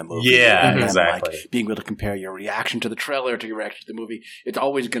seeing the movie. Yeah, and exactly. Like, being able to compare your reaction to the trailer to your reaction to the movie. It's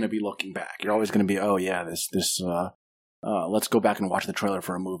always going to be looking back. You're always going to be, oh yeah, let's go back and watch the trailer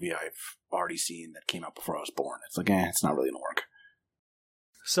for a movie I've already seen that came out before I was born. It's like, it's not really going to work.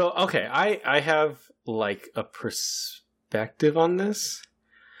 So, okay, I have like a perspective on this.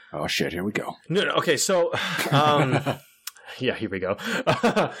 Oh shit, here we go. No, okay, so, yeah, here we go.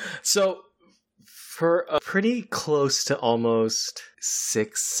 So, for pretty close to almost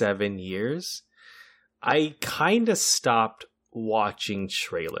 6-7 years, I kind of stopped watching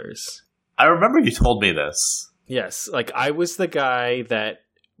trailers. I remember you told me this. Yes, like I was the guy that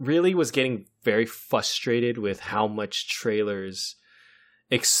really was getting very frustrated with how much trailers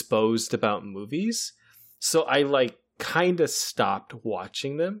exposed about movies. So I like kind of stopped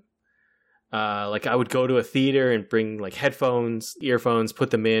watching them. Like I would go to a theater and bring like headphones, earphones,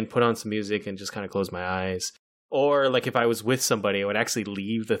 put them in, put on some music and just kind of close my eyes. Or like if I was with somebody, I would actually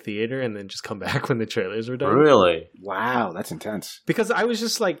leave the theater and then just come back when the trailers were done. Really? Wow, that's intense. Because I was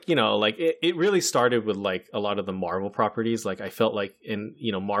just like, like it really started with like a lot of the Marvel properties. Like I felt like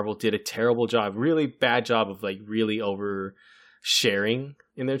Marvel did a terrible job, really bad job of like really oversharing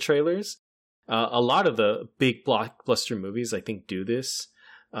in their trailers. A lot of the big blockbuster movies, I think, do this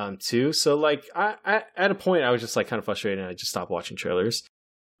too. So like I at a point I was just like kind of frustrated and I just stopped watching trailers.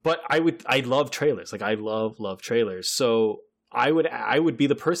 But I love trailers. Like I love trailers. So I would be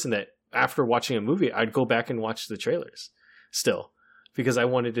the person that after watching a movie, I'd go back and watch the trailers still, because I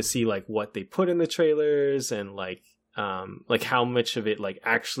wanted to see like what they put in the trailers and like how much of it like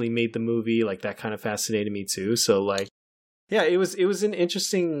actually made the movie. Like that kind of fascinated me too. So like, yeah, it was an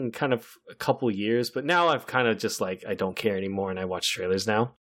interesting kind of a couple years, but now I've kind of just like, I don't care anymore and I watch trailers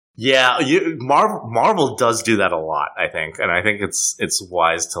now. Yeah, Marvel does do that a lot, I think, and I think it's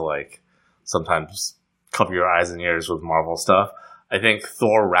wise to like sometimes cover your eyes and ears with Marvel stuff. I think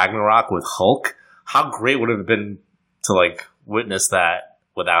Thor Ragnarok with Hulk, how great would it have been to like witness that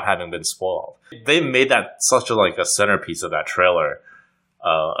without having been spoiled? They made that such a centerpiece of that trailer,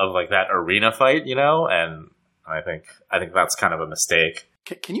 of like that arena fight, and I think that's kind of a mistake.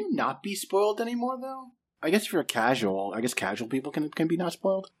 Can you not be spoiled anymore though? I guess if you're casual people can be not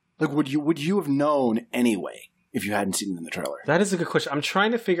spoiled. Like, would you have known anyway if you hadn't seen it in the trailer? That is a good question. I'm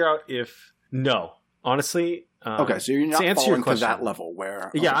trying to figure out if no, honestly. Okay, so you're not falling to that level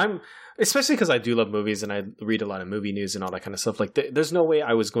where. Yeah, I'm especially because I do love movies and I read a lot of movie news and all that kind of stuff. Like, there's no way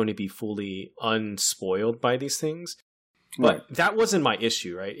I was going to be fully unspoiled by these things. But that wasn't my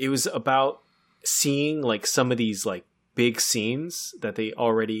issue, right? It was about seeing like some of these like big scenes that they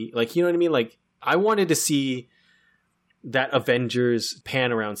already like. You know what I mean? Like, I wanted to see that Avengers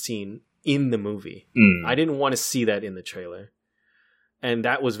pan around scene in the movie. I didn't want to see that in the trailer. And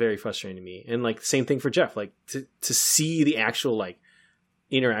that was very frustrating to me. And like same thing for Jeff, like to see the actual like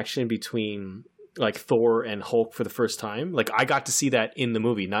interaction between like Thor and Hulk for the first time. Like I got to see that in the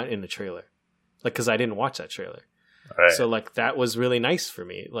movie, not in the trailer. Like, cause I didn't watch that trailer. Right. So like that was really nice for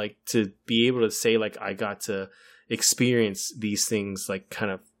me. Like to be able to say like I got to experience these things like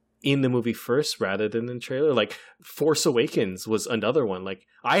kind of in the movie first rather than in the trailer. Like Force Awakens was another one. Like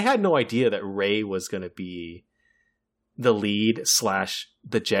I had no idea that Rey was going to be the lead /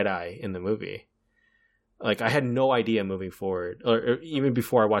 the Jedi in the movie. Like I had no idea moving forward, or even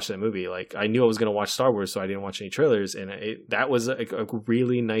before I watched that movie. Like I knew I was going to watch Star Wars, so I didn't watch any trailers, and that was a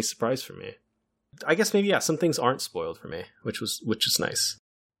really nice surprise for me. I guess maybe some things aren't spoiled for me, which is nice.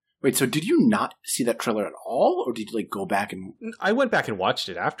 Wait, so did you not see that trailer at all, or did you like go back and? I went back and watched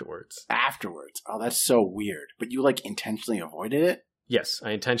it afterwards. Afterwards, oh, that's so weird. But you like intentionally avoided it? Yes,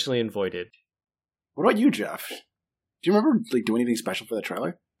 I intentionally avoided. What about you, Jeff? Do you remember like doing anything special for the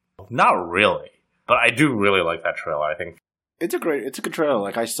trailer? Not really, but I do really like that trailer. I think it's a good trailer.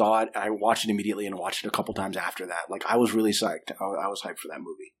 Like I saw it, I watched it immediately, and watched it a couple times after that. Like I was really psyched. I was hyped for that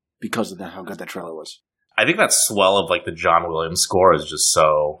movie because of how good that trailer was. I think that swell of like the John Williams score is just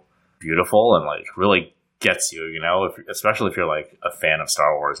so beautiful and like really gets you, especially if you're like a fan of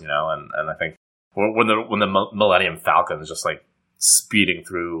Star Wars, and I think when the Millennium Falcon is just like speeding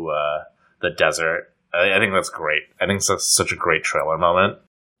through the desert, I think that's great. I think it's such a great trailer moment.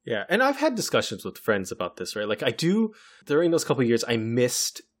 Yeah, and I've had discussions with friends about this, right? Like I do during those couple of years, I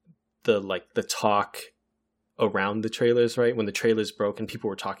missed the talk around the trailers, right? When the trailers broke and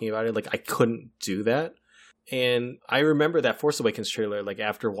people were talking about it, like I couldn't do that. And I remember that Force Awakens trailer, like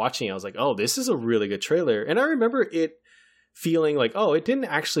after watching it, I was like, oh, this is a really good trailer. And I remember it feeling like, oh, it didn't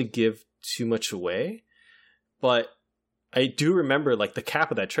actually give too much away. But I do remember like the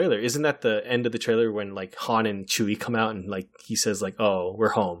cap of that trailer. Isn't that the end of the trailer when like Han and Chewie come out and like he says like, "Oh, we're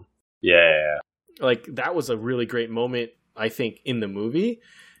home." Yeah. Like that was a really great moment, I think, in the movie,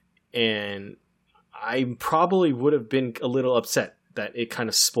 and I probably would have been a little upset that it kind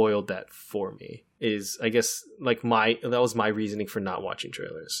of spoiled that for me. Is I guess like that was my reasoning for not watching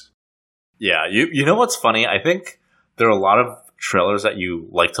trailers. Yeah, you know what's funny? I think there are a lot of trailers that you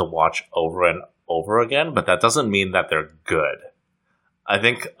like to watch over and over again, but that doesn't mean that they're good. I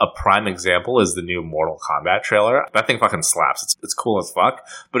think a prime example is the new Mortal Kombat trailer. That thing fucking slaps. It's cool as fuck.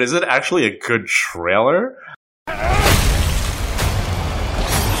 But is it actually a good trailer? Get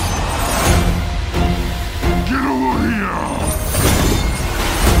over here!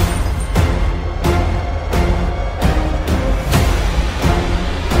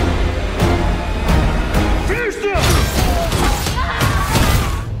 Finish them!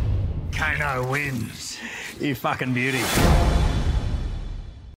 Kano wins. You fucking beauty.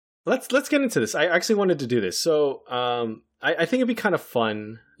 Let's get into this. I actually wanted to do this. So I think it'd be kind of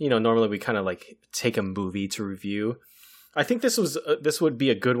fun. You know, normally we kind of like take a movie to review. I think this would be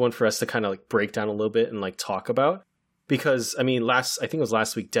a good one for us to kind of like break down a little bit and like talk about. Because, I mean, I think it was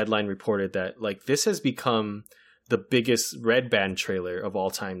last week, Deadline reported that like this has become the biggest Red Band trailer of all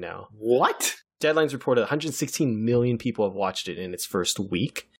time now. What? Deadline's reported 116 million people have watched it in its first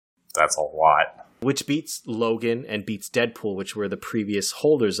week. That's a lot. Which beats Logan and beats Deadpool, which were the previous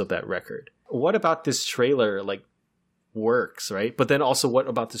holders of that record. What about this trailer, like, works, right? But then also, what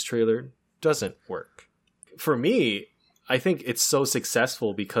about this trailer doesn't work? For me, I think it's so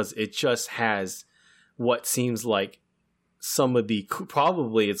successful because it just has what seems like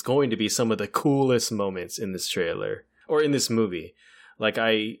probably it's going to be some of the coolest moments in this trailer, or in this movie. Like,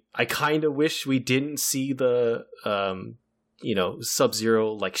 I kind of wish we didn't see the...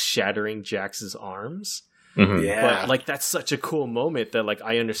 Sub-Zero like shattering Jax's arms. Mm-hmm. Yeah. But like that's such a cool moment that like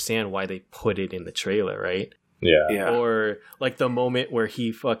I understand why they put it in the trailer, right? Yeah. Or like the moment where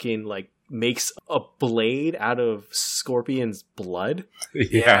he fucking like makes a blade out of Scorpion's blood.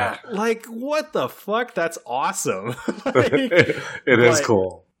 Yeah. Like what the fuck? That's awesome. It is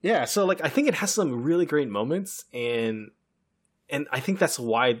cool. Yeah, so like I think it has some really great moments, and I think that's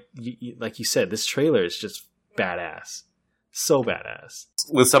why like you said, this trailer is just badass. So badass.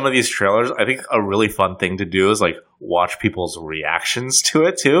 With some of these trailers, I think a really fun thing to do is like watch people's reactions to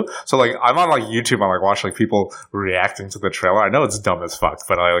it too. So like I'm on like YouTube, I like watch like people reacting to the trailer. I know it's dumb as fuck,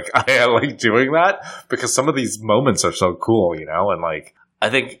 but I like doing that because some of these moments are so cool, you know? And like I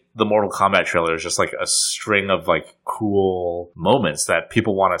think the Mortal Kombat trailer is just like a string of like cool moments that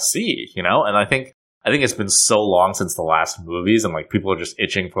people want to see, you know? And I think it's been so long since the last movies, and like people are just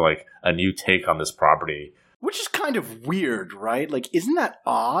itching for like a new take on this property. Which is kind of weird, right? Like, isn't that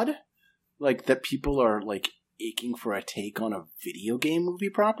odd? Like, that people are, like, aching for a take on a video game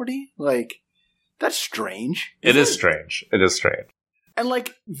movie property? Like, that's strange. It is strange. It is strange. And,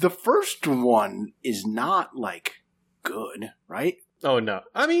 like, the first one is not, like, good, right? Oh, no.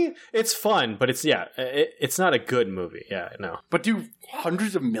 I mean, it's fun, but it's not a good movie. Yeah, no. But do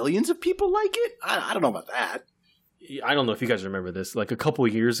hundreds of millions of people like it? I don't know about that. I don't know if you guys remember this. Like, a couple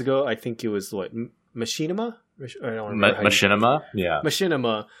of years ago, I think it was, what... Machinima? I don't remember Machinima? Yeah.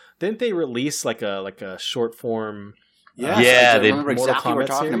 Machinima. Didn't they release like a short form? Yeah, I remember exactly what we're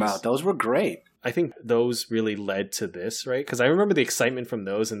talking about. Those were great. I think those really led to this, right? Because I remember the excitement from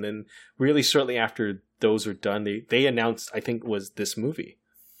those, and then really shortly after those were done, they announced, I think, was this movie,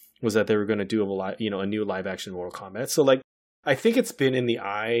 was that they were going to do a new live action Mortal Kombat. So like, I think it's been in the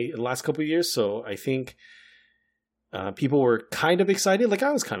eye the last couple of years. So I think. People were kind of excited, like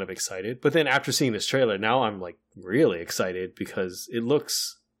I was kind of excited, but then after seeing this trailer, now I'm like really excited because it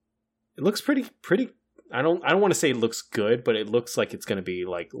looks pretty. I don't want to say it looks good, but it looks like it's going to be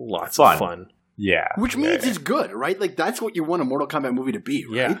like lots of fun. Yeah, which means it's good, right? Like that's what you want a Mortal Kombat movie to be,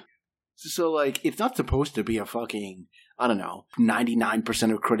 right? Yeah. So like, it's not supposed to be a fucking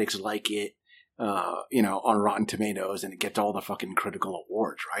 99% of critics like it, on Rotten Tomatoes, and it gets all the fucking critical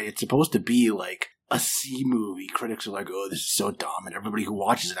awards, right? It's supposed to be like a C movie. Critics are like, oh, this is so dumb, and everybody who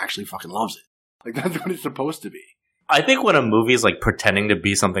watches it actually fucking loves it. Like, that's what it's supposed to be. I think when a movie is like pretending to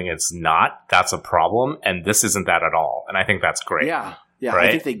be something it's not, that's a problem, and this isn't that at all. And I think that's great. Yeah. Right?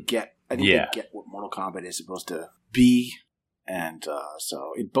 I think they get what Mortal Kombat is supposed to be, and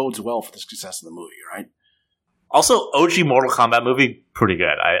so it bodes well for the success of the movie, right? Also, OG Mortal Kombat movie, pretty good.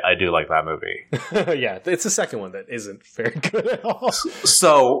 I do like that movie. Yeah, it's the second one that isn't very good at all.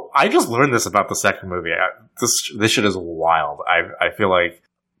 So, I just learned this about the second movie. This shit is wild. I feel like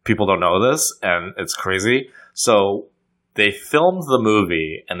people don't know this, and it's crazy. So, they filmed the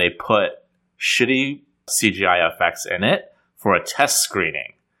movie, and they put shitty CGI effects in it for a test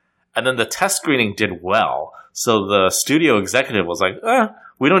screening. And then the test screening did well. So the studio executive was like,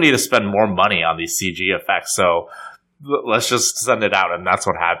 we don't need to spend more money on these CG effects. So let's just send it out. And that's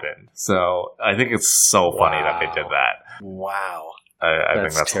what happened. So I think it's so funny that they did that. Wow. I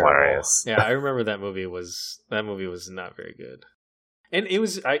think that's terrible. Hilarious. Yeah, I remember that movie was not very good. And it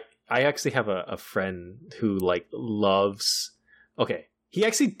was, I actually have a friend who like loves, okay, he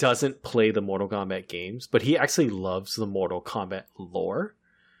actually doesn't play the Mortal Kombat games, but he actually loves the Mortal Kombat lore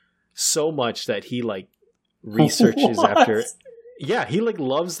so much that he like researches after. Yeah, he like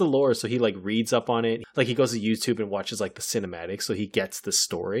loves the lore, so he like reads up on it. Like he goes to YouTube and watches like the cinematics, so he gets the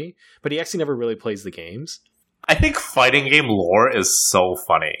story. But he actually never really plays the games. I think fighting game lore is so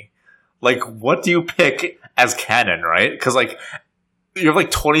funny. Like, what do you pick as canon, right? Because like you have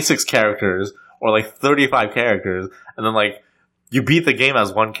like 26 characters or like 35 characters, and then like you beat the game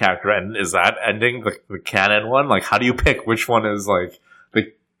as one character, and is that ending the canon one? Like, how do you pick which one is like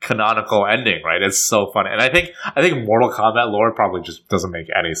the canonical ending, right? It's so funny. And I think Mortal Kombat lore probably just doesn't make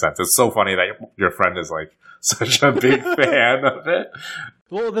any sense. It's so funny that your friend is like such a big fan of it.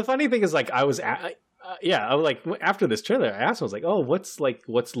 Well, the funny thing is like I was like after this trailer I asked him, I was like, oh, what's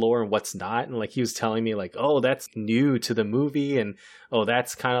lore and what's not? And like he was telling me like, oh, that's new to the movie, and oh,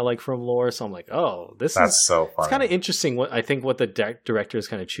 that's kind of like from lore. So I'm like, oh, that's so funny. It's kind of interesting what the director is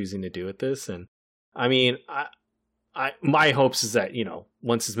kind of choosing to do with this. And I mean, my hopes is that, you know,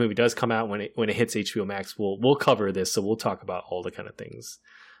 once this movie does come out, when it hits HBO Max, we'll cover this, so we'll talk about all the kind of things,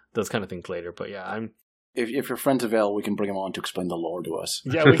 those kind of things later. But yeah, if your friend's available, we can bring him on to explain the lore to us.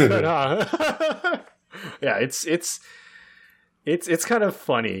 Yeah, we could, huh? Yeah, it's kind of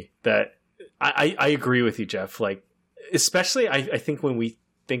funny that I agree with you, Jeff. Like, especially I think when we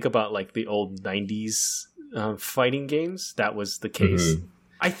think about like the old 90s fighting games, that was the case. Mm-hmm.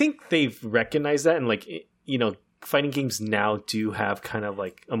 I think they've recognized that, and like, you know, fighting games now do have kind of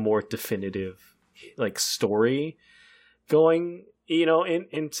like a more definitive like story going, you know,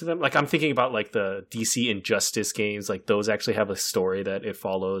 into them. Like I'm thinking about like the DC Injustice games, like those actually have a story that it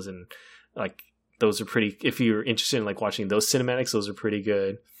follows, and like those are pretty, if you're interested in like watching those cinematics, those are pretty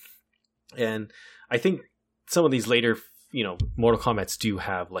good. And I think some of these later, you know, Mortal Kombats do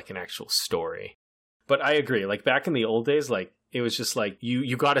have like an actual story. But I agree, like back in the old days, like it was just like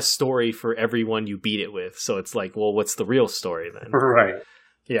you got a story for everyone you beat it with. So it's like, well, what's the real story then? Right.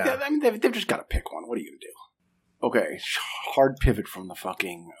 Yeah. I mean, they've just got to pick one. What are you going to do? Okay, hard pivot from the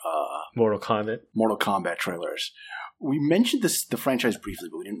fucking Mortal Kombat trailers. We mentioned the franchise briefly,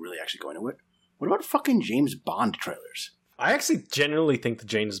 but we didn't really actually go into it. What about fucking James Bond trailers? I actually generally think the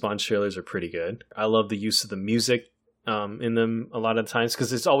James Bond trailers are pretty good. I love the use of the music in them a lot of times,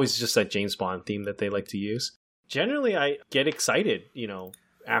 because it's always just that James Bond theme that they like to use. Generally, I get excited, you know,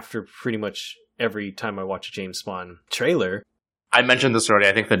 after pretty much every time I watch a James Bond trailer. I mentioned this already.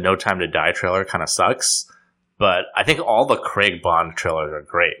 I think the No Time to Die trailer kind of sucks, but I think all the Craig Bond trailers are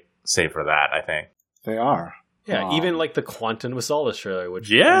great, save for that, I think. They are. Yeah, even like the Quantum of Solace trailer,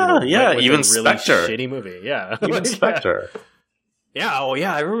 which even really Spectre, shitty movie, yeah, even Spectre. Yeah, oh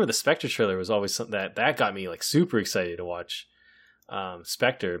yeah, I remember the Spectre trailer was always something that got me like super excited to watch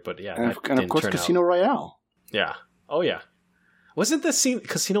Spectre, but yeah, and of course Casino Royale. Yeah, oh yeah, wasn't the scene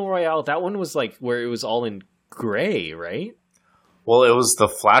Casino Royale? That one was like where it was all in gray, right? Well, it was the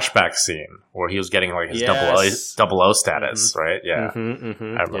flashback scene where he was getting like his 000 status, right? Yeah, I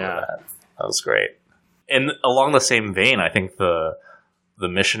remember that. That was great. And along the same vein, I think the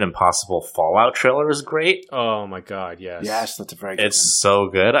Mission Impossible Fallout trailer is great. Oh my god, yes. Yes, that's a very good one. So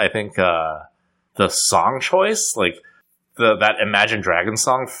good. I think the song choice, like that Imagine Dragons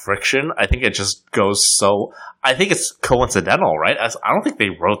song, Friction, I think it just goes so... I think it's coincidental, right? I don't think they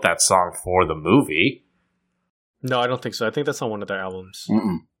wrote that song for the movie. No, I don't think so. I think that's on one of their albums.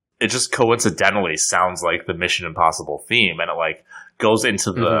 Mm-mm. It just coincidentally sounds like the Mission Impossible theme, and it like goes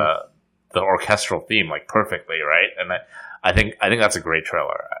into the orchestral theme like perfectly, right? And I think that's a great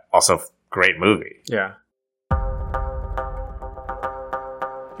trailer. Also, great movie. Yeah.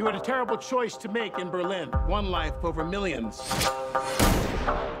 You had a terrible choice to make in Berlin. One life over millions.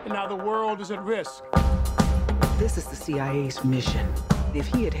 And now the world is at risk. This is the CIA's mission. If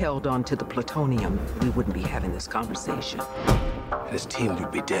he had held on to the plutonium, we wouldn't be having this conversation. His team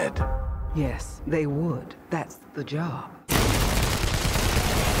would be dead. Yes, they would. That's the job.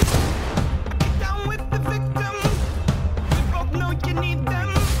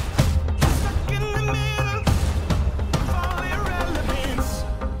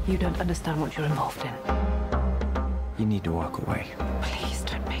 You don't understand what you're involved in. You need to walk away. Please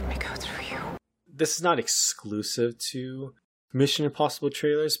don't make me go through you. This is not exclusive to Mission Impossible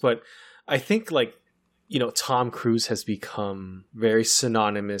trailers, but I think like, Tom Cruise has become very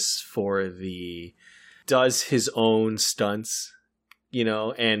synonymous for does his own stunts,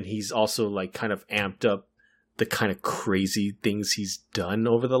 and he's also like kind of amped up the kind of crazy things he's done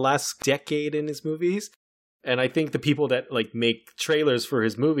over the last decade in his movies. And I think the people that like make trailers for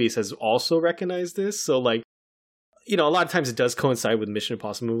his movies has also recognized this. So like, a lot of times it does coincide with Mission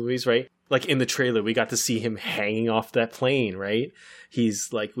Impossible movies, right? Like in the trailer, we got to see him hanging off that plane, right?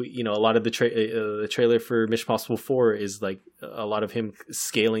 He's like, a lot of the trailer for Mission Impossible 4 is like a lot of him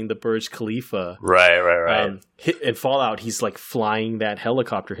scaling the Burj Khalifa. Right. In Fallout, he's like flying that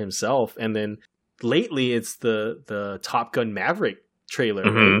helicopter himself. And then lately it's the Top Gun Maverick trailer,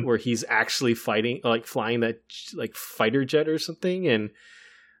 right? Where he's actually flying that like fighter jet or something. And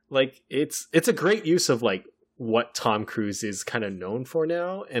like, it's a great use of like what Tom Cruise is kind of known for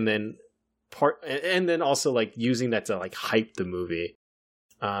now. And then also like using that to like hype the movie.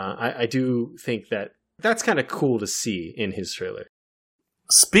 I do think that's kind of cool to see in his trailer.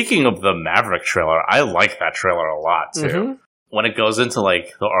 Speaking of the Maverick trailer, I like that trailer a lot too. When it goes into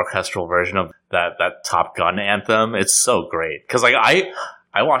like the orchestral version of that Top Gun anthem, it's so great. Cause like I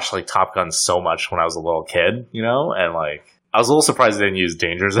watched like Top Gun so much when I was a little kid, and like I was a little surprised they didn't use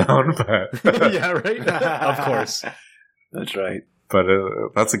Danger Zone, but yeah, right. Of course. That's right. But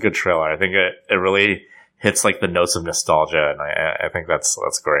that's a good trailer. I think it really hits like the notes of nostalgia, and I think that's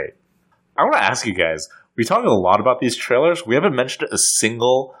great. I want to ask you guys, we talk a lot about these trailers. We haven't mentioned a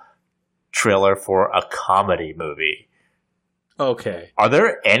single trailer for a comedy movie. Okay. Are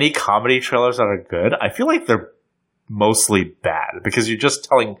there any comedy trailers that are good? I feel like they're mostly bad because you're just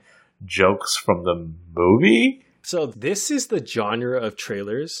telling jokes from the movie. So this is the genre of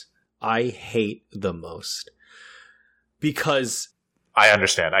trailers I hate the most. Because I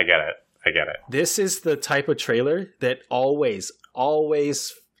understand. I get it. This is the type of trailer that always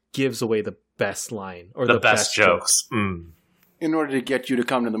gives away the best line or the best jokes. In order to get you to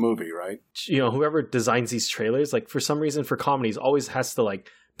come to the movie, right? Whoever designs these trailers, like for some reason for comedies, always has to like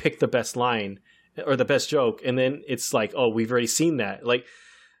pick the best line or the best joke. And then it's like, oh, we've already seen that. Like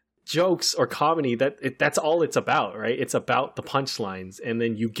jokes or comedy, that's all it's about, right? It's about the punchlines. And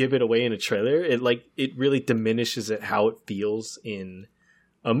then you give it away in a trailer. It really diminishes it how it feels in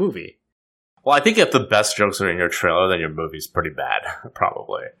a movie. Well, I think if the best jokes are in your trailer, then your movie's pretty bad,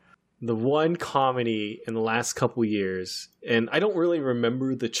 probably. The one comedy in the last couple years, and I don't really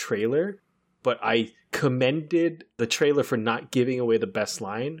remember the trailer, but I commended the trailer for not giving away the best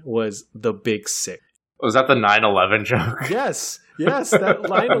line, was The Big Sick. Was that the 9/11 joke? Yes, that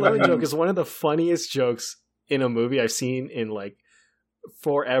 9/11 joke is one of the funniest jokes in a movie I've seen in like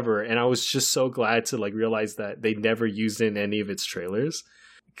forever, and I was just so glad to like realize that they never used it in any of its trailers,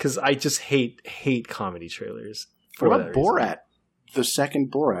 because I just hate comedy trailers. What about Borat? The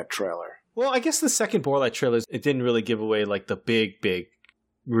second Borat trailer. Well, I guess the second Borat trailer, it didn't really give away like the big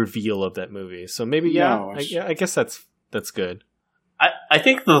reveal of that movie. So maybe I guess that's good. I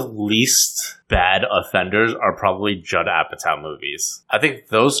think the least bad offenders are probably Judd Apatow movies. I think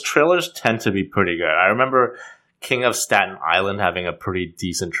those trailers tend to be pretty good. I remember King of Staten Island having a pretty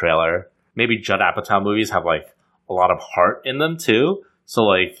decent trailer. Maybe Judd Apatow movies have like a lot of heart in them too. So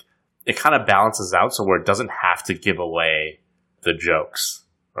like it kind of balances out so where it doesn't have to give away the jokes,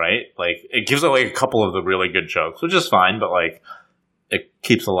 right? Like it gives away a couple of the really good jokes, which is fine, but like it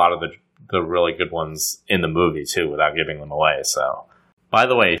keeps a lot of the really good ones in the movie too without giving them away. So, by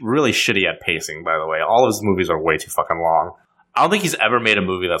the way, really shitty at pacing, by the way. All of his movies are way too fucking long. I don't think he's ever made a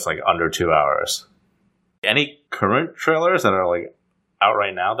movie that's like under 2 hours. Any current trailers that are like out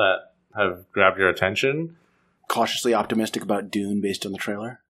right now that have grabbed your attention? Cautiously optimistic about Dune based on the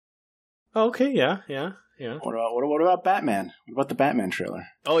trailer. Okay, yeah. What about Batman? What about the Batman trailer?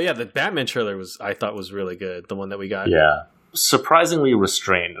 Oh yeah, the Batman trailer I thought was really good. The one that we got. Yeah. Surprisingly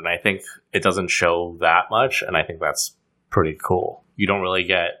restrained, and I think it doesn't show that much, and I think that's pretty cool. You don't really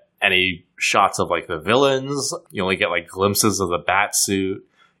get any shots of like the villains. You only get like glimpses of the bat suit.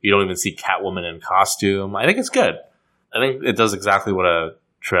 You don't even see Catwoman in costume. I think it's good. I think it does exactly what a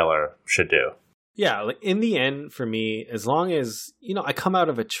trailer should do. Yeah, like in the end, for me, as long as, I come out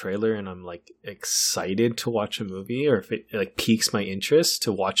of a trailer and I'm like excited to watch a movie, or if it like piques my interest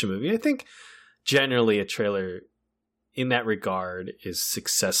to watch a movie, I think generally a trailer in that regard is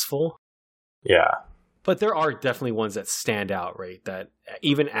successful. Yeah. But there are definitely ones that stand out, right? That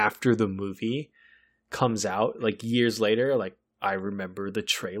even after the movie comes out, like years later, like I remember the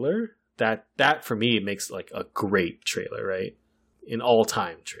trailer. That for me makes like a great trailer, right? An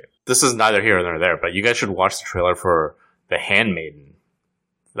all-time trailer. This is neither here nor there, but you guys should watch the trailer for The Handmaiden.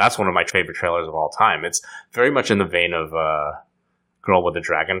 That's one of my favorite trailers of all time. It's very much in the vein of Girl with the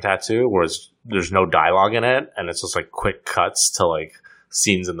Dragon Tattoo, where there's no dialogue in it, and it's just like quick cuts to like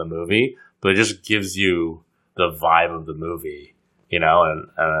scenes in the movie, but it just gives you the vibe of the movie, you know, and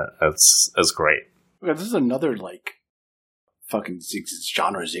it's great. Yeah, this is another like fucking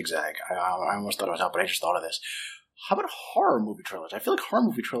genre zigzag. I almost thought it was out, but I just thought of this. How about horror movie trailers? I feel like horror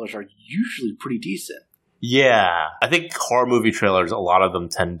movie trailers are usually pretty decent. Yeah, I think horror movie trailers, a lot of them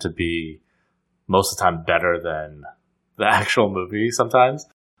tend to be most of the time better than the actual movie sometimes.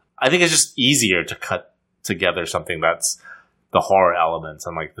 I think it's just easier to cut together something that's the horror elements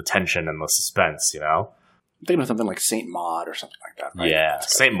and like the tension and the suspense, you know? I'm thinking of something like Saint Maud or something like that, right? Yeah,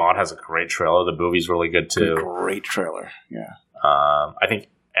 Saint Maud has a great trailer. The movie's really good too. Great trailer, yeah. I think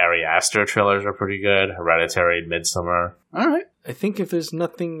Ari Aster trailers are pretty good. Hereditary, Midsommar. All right. I think if there's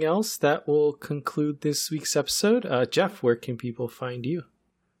nothing else, that will conclude this week's episode. Jeff, where can people find you?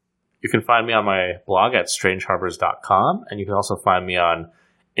 You can find me on my blog at strangeharbors.com, and you can also find me on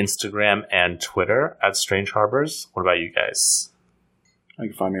Instagram and Twitter at Strange Harbors. What about you guys? You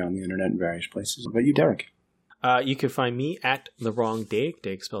can find me on the internet in various places. What about you, Derek? You can find me at The Wrong Dayik,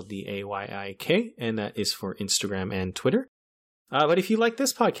 Dayik spelled D-A-Y-I-K, and that is for Instagram and Twitter. But if you like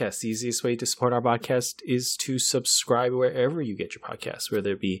this podcast, the easiest way to support our podcast is to subscribe wherever you get your podcasts,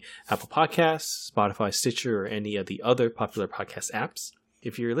 whether it be Apple Podcasts, Spotify, Stitcher, or any of the other popular podcast apps.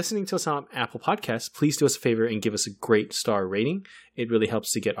 If you're listening to us on Apple Podcasts, please do us a favor and give us a great star rating. It really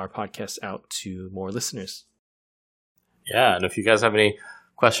helps to get our podcast out to more listeners. Yeah, and if you guys have any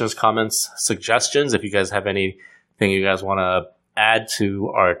questions, comments, suggestions, if you guys have anything you guys want to add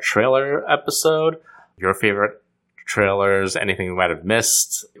to our trailer episode, your favorite trailers, anything we might have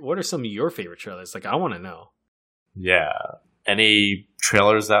missed. What are some of your favorite trailers? Like, I want to know. Yeah. Any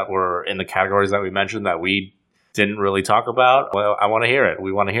trailers that were in the categories that we mentioned that we didn't really talk about? Well, I want to hear it.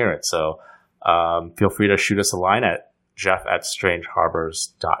 We want to hear it. So feel free to shoot us a line at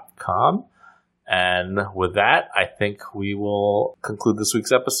jeff@strangeharbors.com. And with that, I think we will conclude this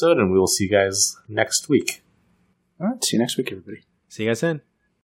week's episode, and we will see you guys next week. All right. See you next week, everybody. See you guys then.